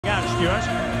Out, Stuart.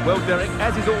 Well, Derek,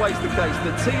 as is always the case,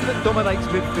 the team that dominates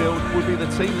midfield will be the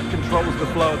team that controls the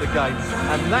flow of the game.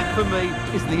 And that, for me,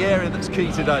 is the area that's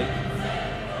key today.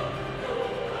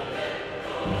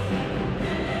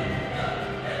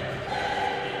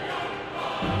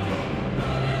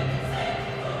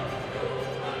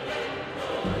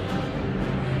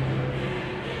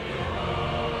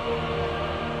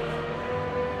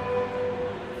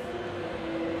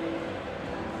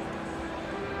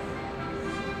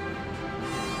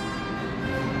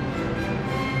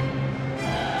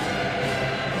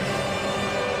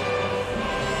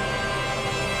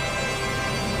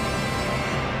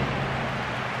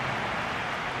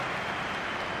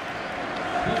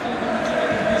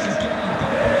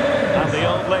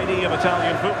 Lady of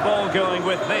Italian football going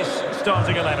with this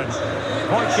starting 11.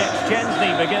 Wojciech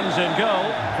Szczęsny begins in goal.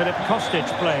 Filip Kostic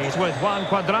plays with Juan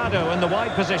Cuadrado in the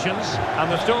wide positions. And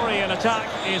the story in attack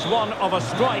is one of a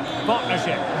strike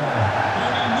partnership.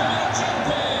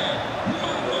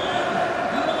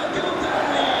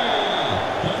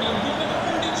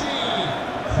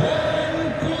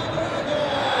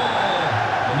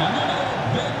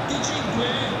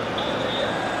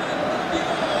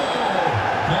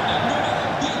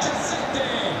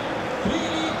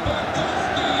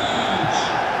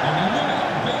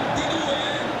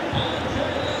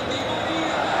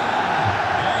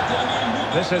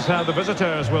 This is how the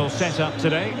visitors will set up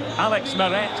today. Alex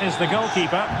Meret is the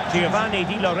goalkeeper. Giovanni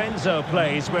Di Lorenzo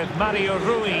plays with Mario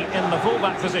Rui in the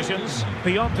fullback positions.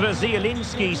 Piotr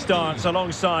Zielinski starts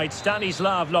alongside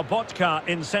Stanislav Lobotka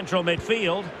in central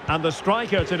midfield. And the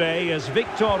striker today is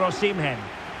Victor Osimhen.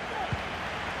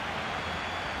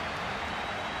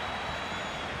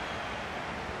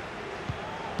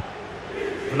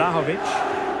 Vlahovic.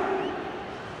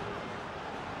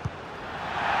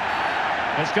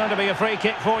 It's going to be a free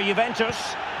kick for Juventus.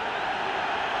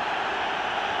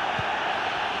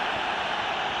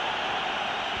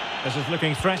 This is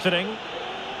looking threatening.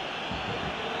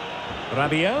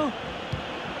 Rabiot.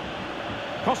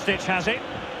 Kostic has it.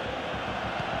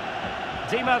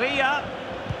 Di Maria.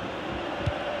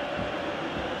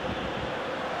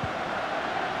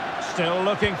 Still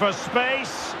looking for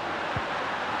space.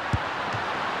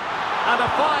 And a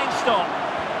fine stop.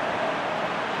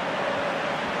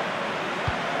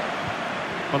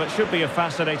 Well, it should be a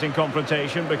fascinating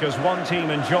confrontation because one team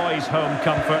enjoys home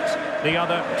comfort, the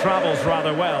other travels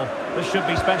rather well. This should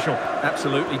be special.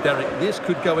 Absolutely, Derek. This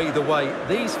could go either way.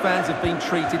 These fans have been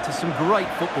treated to some great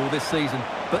football this season,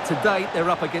 but today they're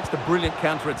up against a brilliant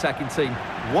counter-attacking team.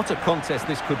 What a contest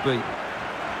this could be.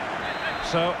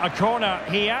 So, a corner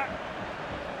here.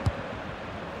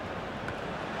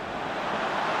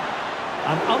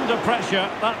 And under pressure,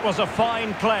 that was a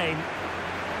fine claim.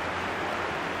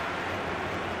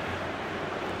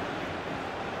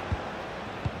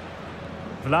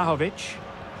 Vlahovic.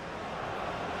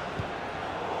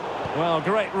 Well,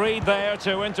 great read there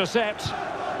to intercept.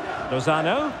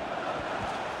 Lozano.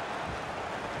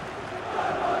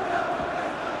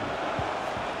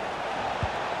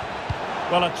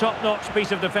 Well, a top-notch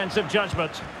piece of defensive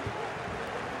judgment.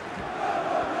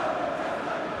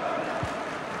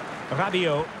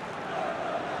 Rabiot.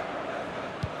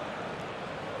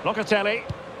 Locatelli.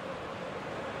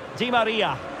 Di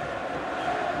Maria.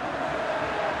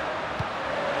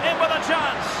 In with a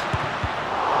chance.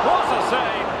 What a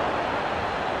save.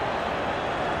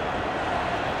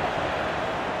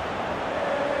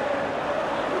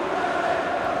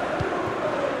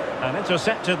 An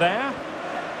interceptor there.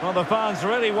 Well, the fans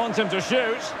really want him to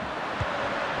shoot.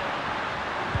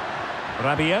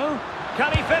 Rabiot.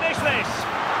 Can he finish this?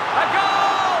 A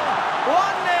goal! 1-0.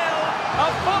 A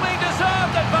fully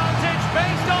deserved advantage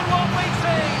based on what we've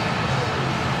seen.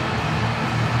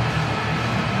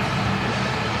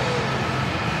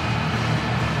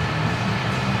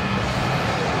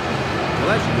 Well,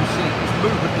 as you can see, his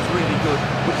movement was really good,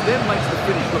 which then makes the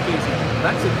finish look easy.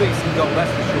 That's a decent goal,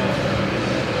 that's for sure.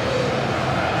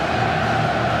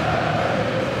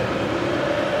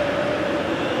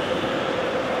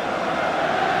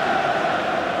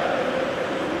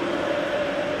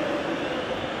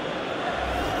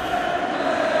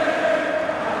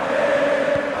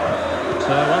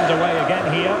 So underway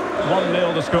again here,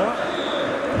 1-0 the score.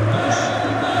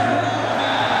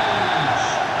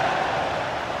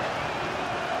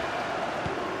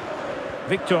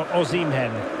 Victor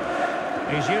Osimhen.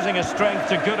 He's using his strength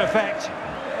to good effect.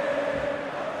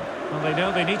 Well, they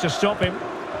know they need to stop him.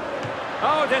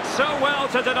 Oh, did so well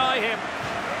to deny him.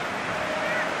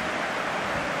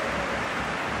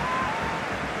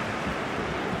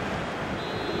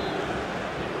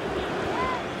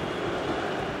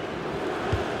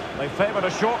 They favoured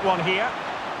a short one here.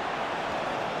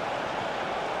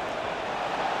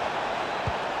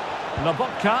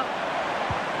 Lobotka.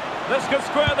 This could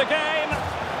square the game.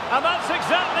 And that's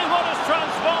exactly what has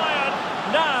transpired.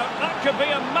 Now, that could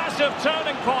be a massive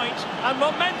turning point, and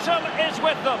momentum is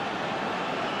with them.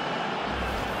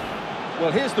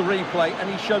 Well, here's the replay, and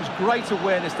he shows great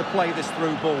awareness to play this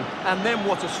through ball. And then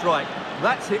what a strike.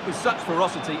 That's hit with such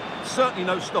ferocity. Certainly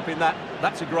no stopping that.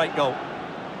 That's a great goal.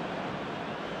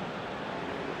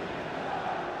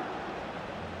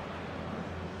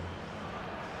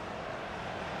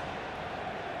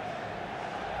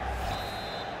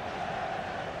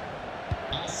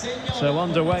 So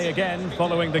underway again,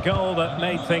 following the goal that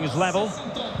made things level.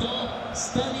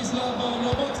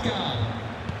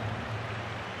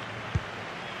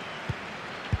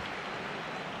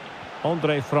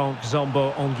 Andre Frank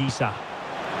Zombo Ongisa.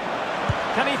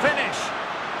 Can he finish?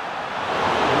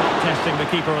 Not testing the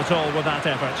keeper at all with that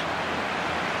effort.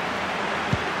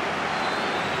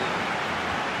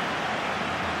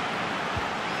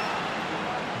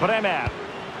 Bremer.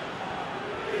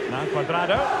 Now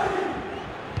Cuadrado.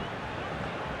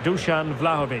 Dusan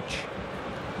Vlahovic.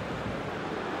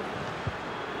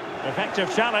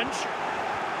 Effective challenge.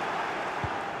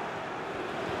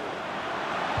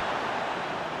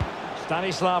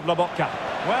 Stanislav Lobotka.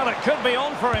 Well, it could be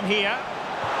on for him here.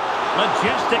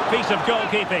 Majestic piece of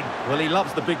goalkeeping. Well, he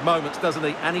loves the big moments, doesn't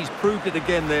he? And he's proved it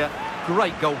again there.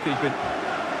 Great goalkeeping.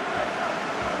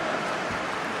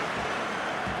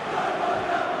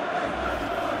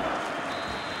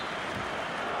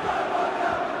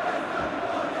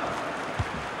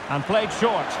 And played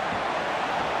short.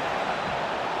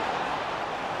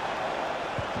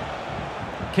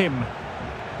 Kim.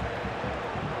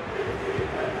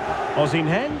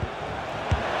 Osimhen.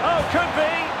 Oh, could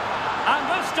be. And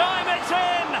this time it's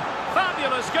in.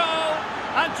 Fabulous goal.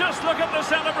 And just look at the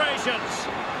celebrations.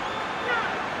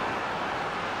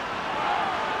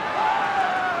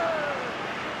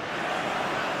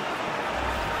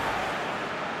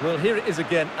 Well, here it is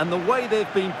again, and the way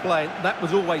they've been playing, that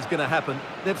was always going to happen.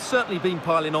 They've certainly been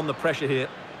piling on the pressure here.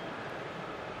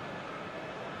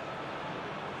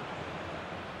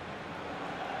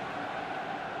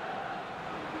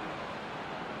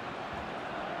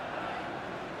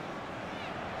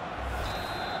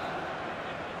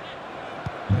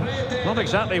 Not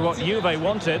exactly what Juve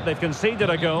wanted. They've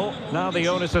conceded a goal. Now the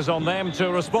onus is on them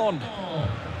to respond.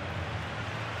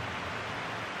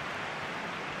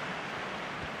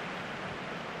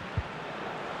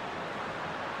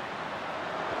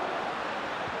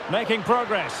 Making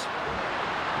progress.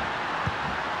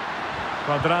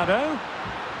 Cuadrado.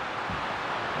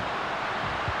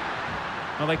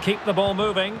 Well, they keep the ball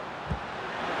moving.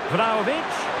 Vlahovic.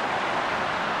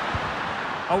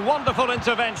 A wonderful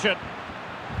intervention.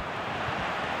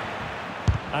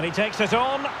 And he takes it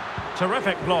on.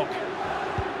 Terrific block.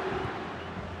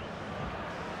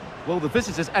 Well, the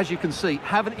visitors, as you can see,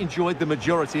 haven't enjoyed the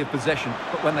majority of possession.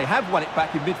 But when they have won it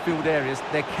back in midfield areas,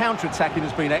 their counter-attacking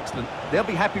has been excellent. They'll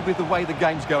be happy with the way the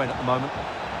game's going at the moment.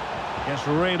 Yes,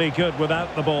 really good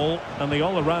without the ball. And the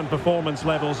all-around performance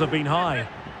levels have been high.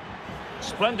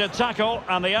 Splendid tackle,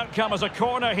 and the outcome is a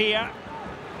corner here.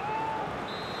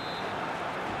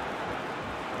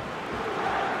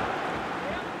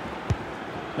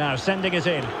 Now sending it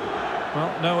in.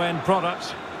 Well, no end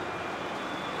product.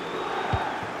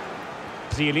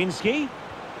 Zielinski.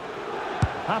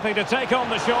 Happy to take on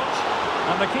the shot.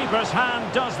 And the keeper's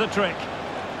hand does the trick.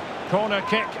 Corner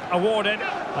kick awarded.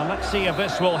 And let's see if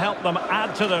this will help them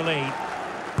add to their lead.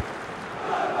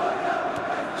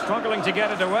 Struggling to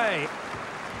get it away.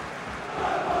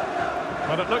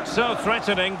 But it looked so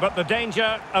threatening, but the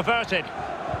danger averted.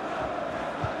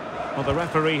 Well, the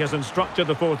referee has instructed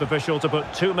the fourth official to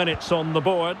put 2 minutes on the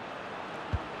board.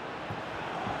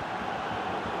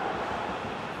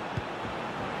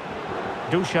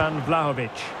 Dusan Vlahovic.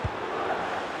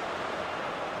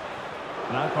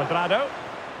 Now Cuadrado.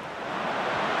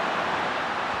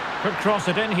 Could cross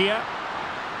it in here.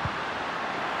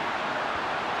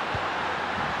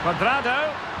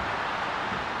 Cuadrado.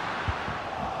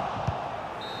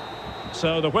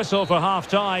 So the whistle for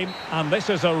half-time, and this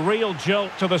is a real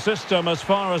jolt to the system as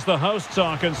far as the hosts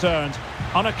are concerned.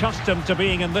 Unaccustomed to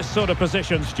being in this sort of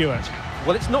position, Stuart.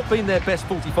 Well, it's not been their best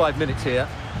 45 minutes here,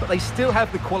 but they still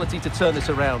have the quality to turn this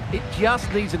around. It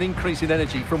just needs an increase in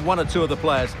energy from one or two of the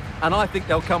players, and I think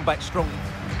they'll come back strongly.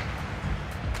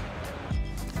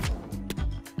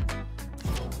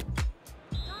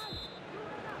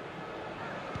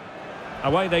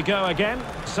 Away they go again.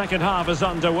 Second half is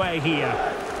underway here.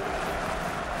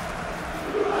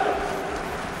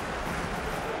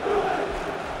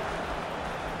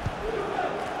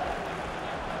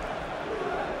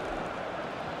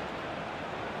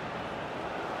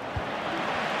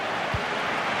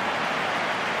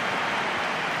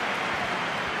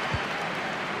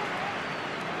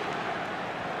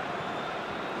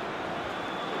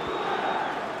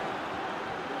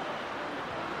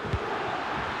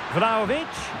 Vlahovic.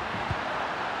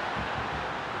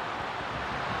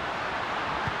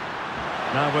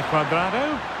 Now with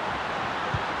Cuadrado.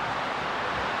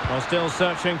 Well, still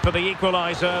searching for the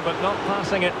equaliser, but not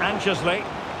passing it anxiously.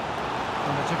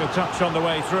 And they took a touch on the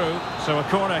way through, so a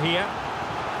corner here.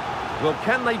 Well,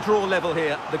 can they draw level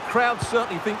here? The crowd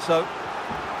certainly think so.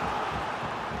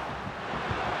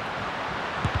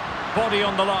 Body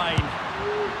on the line.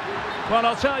 Well,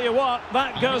 I'll tell you what,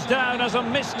 that goes down as a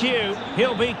miscue.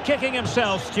 He'll be kicking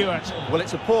himself, Stuart. Well,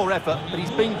 it's a poor effort, but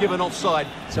he's been given offside,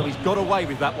 so he's got away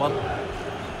with that one.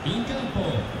 In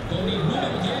campo, con il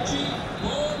numero 10,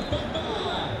 Paul Pogba.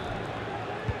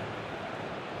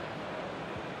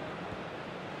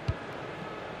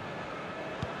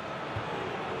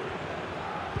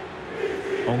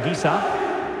 Onguissa.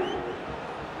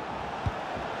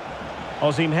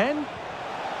 Osimhen.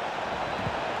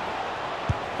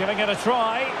 Giving it a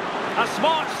try. A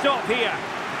smart stop here.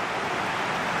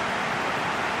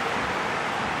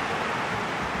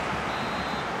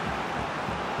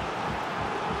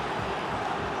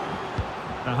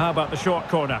 Now how about the short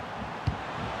corner?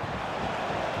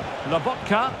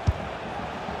 Lobotka.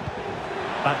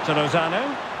 Back to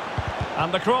Lozano.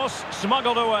 And the cross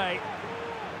smuggled away.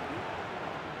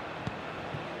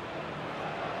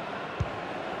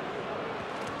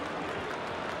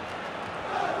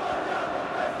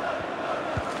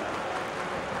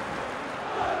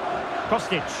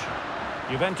 Kostic.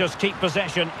 Juventus keep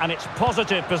possession, and it's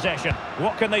positive possession.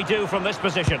 What can they do from this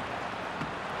position?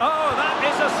 Oh, that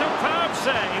is a superb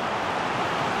save.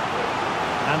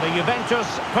 And the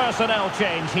Juventus personnel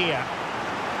change here.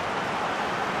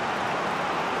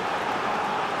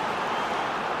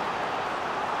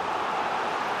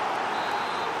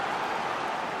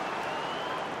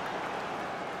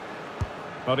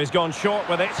 But he's gone short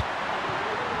with it.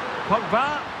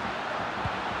 Pogba.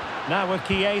 Now with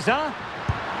Chiesa.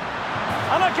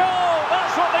 And a goal!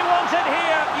 That's what they wanted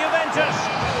here, Juventus.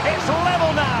 It's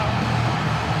level now.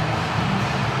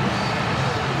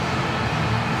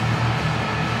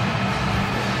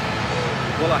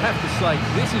 Well, I have to say,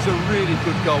 this is a really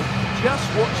good goal. Just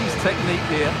watch his technique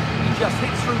here. He just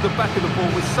hits through the back of the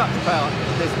ball with such power.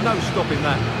 There's no stopping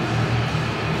that.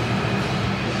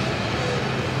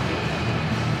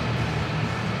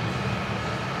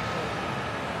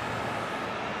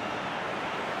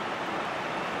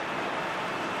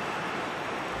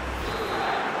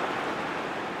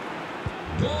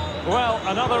 Well,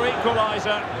 another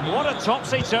equaliser. What a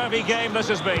topsy-turvy game this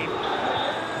has been.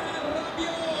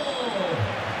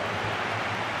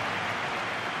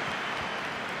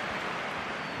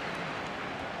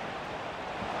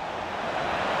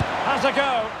 Has a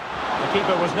go. The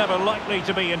keeper was never likely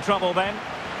to be in trouble then.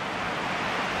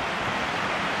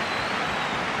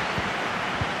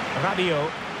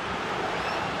 Rabiot.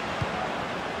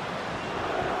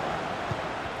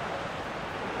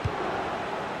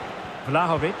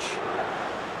 Vlahovic.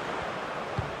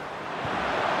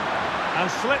 And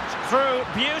slipped through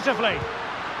beautifully.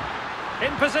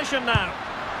 In position now.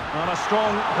 And a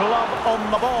strong glove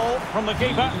on the ball from the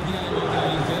keeper.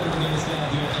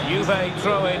 Juve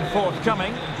throw-in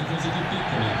forthcoming.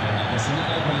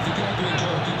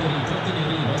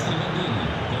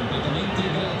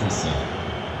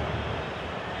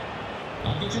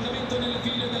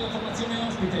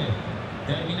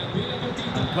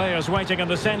 And players waiting in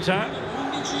the centre.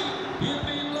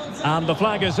 And the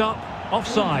flag is up.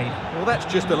 Offside. Well, that's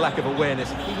just a lack of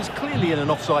awareness. He was clearly in an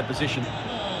offside position.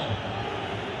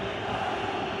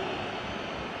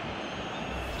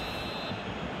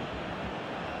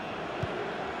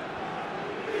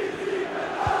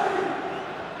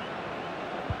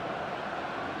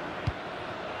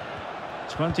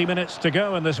 "20 minutes to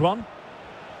go in this one.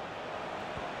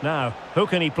 Now, who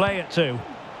can he play it to?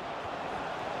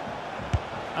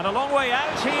 And a long way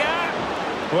out here.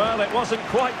 Well, it wasn't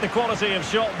quite the quality of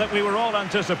shot that we were all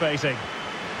anticipating.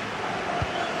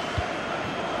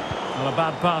 Well, a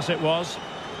bad pass it was.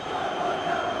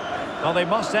 Well, they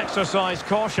must exercise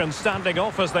caution standing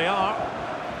off as they are.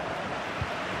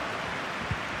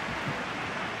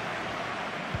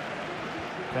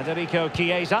 Federico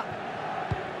Chiesa.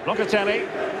 Locatelli.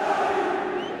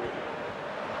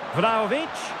 Vlahovic.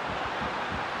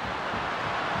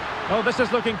 Oh, this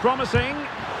is looking promising.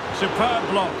 Superb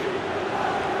block.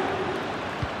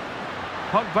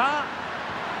 Pogba.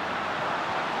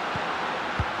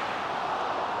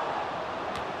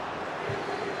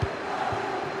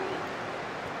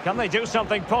 Can they do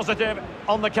something positive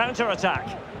on the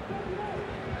counter-attack?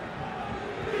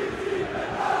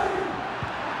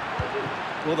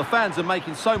 Well, the fans are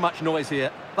making so much noise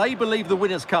here. They believe the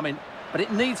winner's coming. but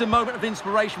it needs a moment of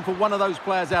inspiration for one of those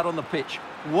players out on the pitch.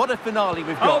 What a finale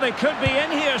we've got. Oh, they could be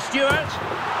in here, Stuart.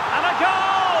 And a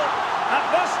goal! At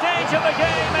this stage of the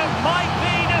game, it might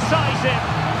be decisive.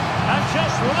 And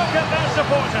just look at their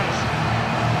supporters.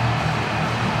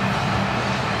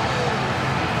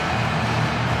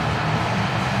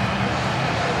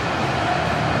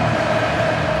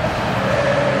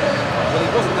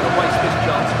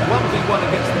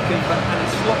 Against the keeper, and he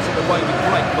slots it away with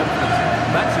great confidence.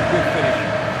 That's a good finish.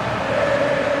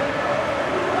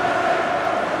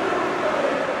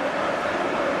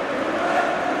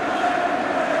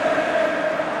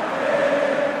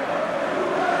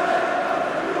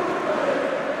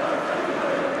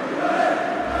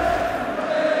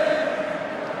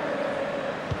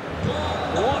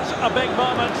 What a big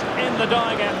moment in the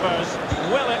dying embers.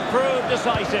 Will it prove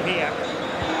decisive here?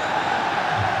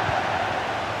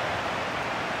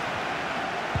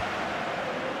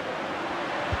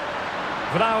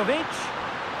 Vlahovic.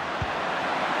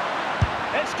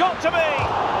 It's got to be!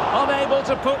 Unable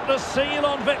to put the seal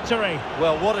on victory.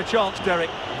 Well, what a chance, Derek.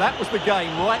 That was the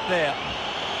game right there.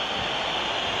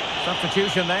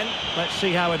 Substitution then. Let's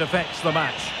see how it affects the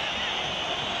match.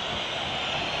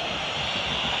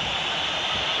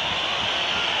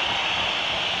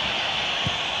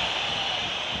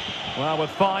 Well,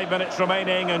 with 5 minutes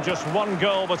remaining and just one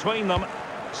goal between them,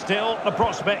 still the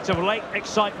prospect of late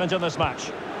excitement in this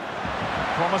match.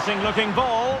 Promising looking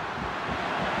ball.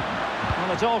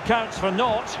 Well, it all counts for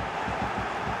naught.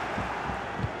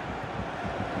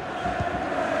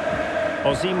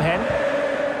 Osimhen.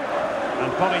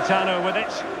 And Politano with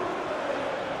it.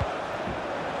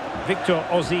 Victor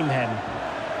Osimhen.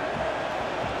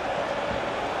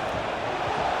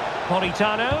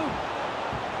 Politano.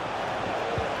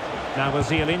 Now with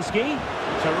Zielinski.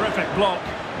 Terrific block.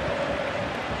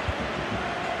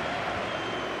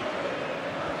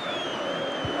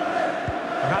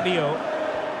 Rabiot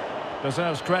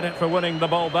deserves credit for winning the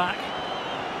ball back.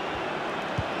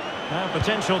 Now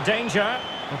potential danger.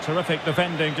 A terrific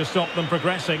defending to stop them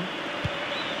progressing.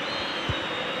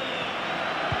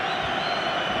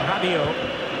 Rabiot.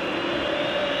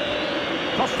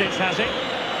 Kostic has it.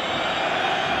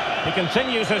 He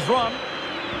continues his run.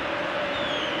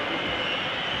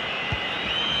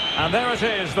 And there it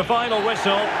is, the final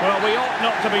whistle. Well, we ought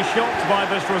not to be shocked by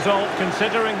this result,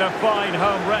 considering the fine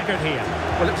home record here.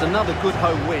 Well, it's another good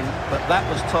home win, but that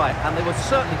was tight, and they were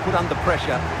certainly put under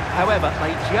pressure. However,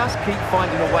 they just keep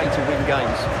finding a way to win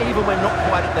games, even when not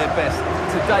quite at their best.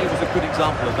 Today was a good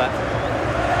example of that.